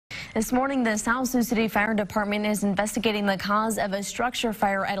This morning, the Sioux City Fire Department is investigating the cause of a structure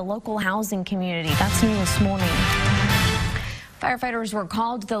fire at a local housing community. That's new this morning. Firefighters were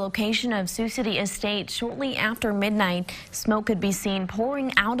called to the location of Sioux City Estate shortly after midnight. Smoke could be seen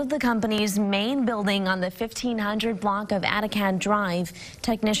pouring out of the company's main building on the 1500 block of Atticad Drive.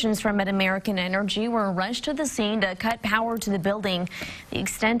 Technicians from Mid-American Energy were rushed to the scene to cut power to the building. The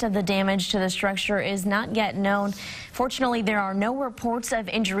extent of the damage to the structure is not yet known. Fortunately, there are no reports of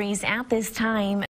injuries at this time.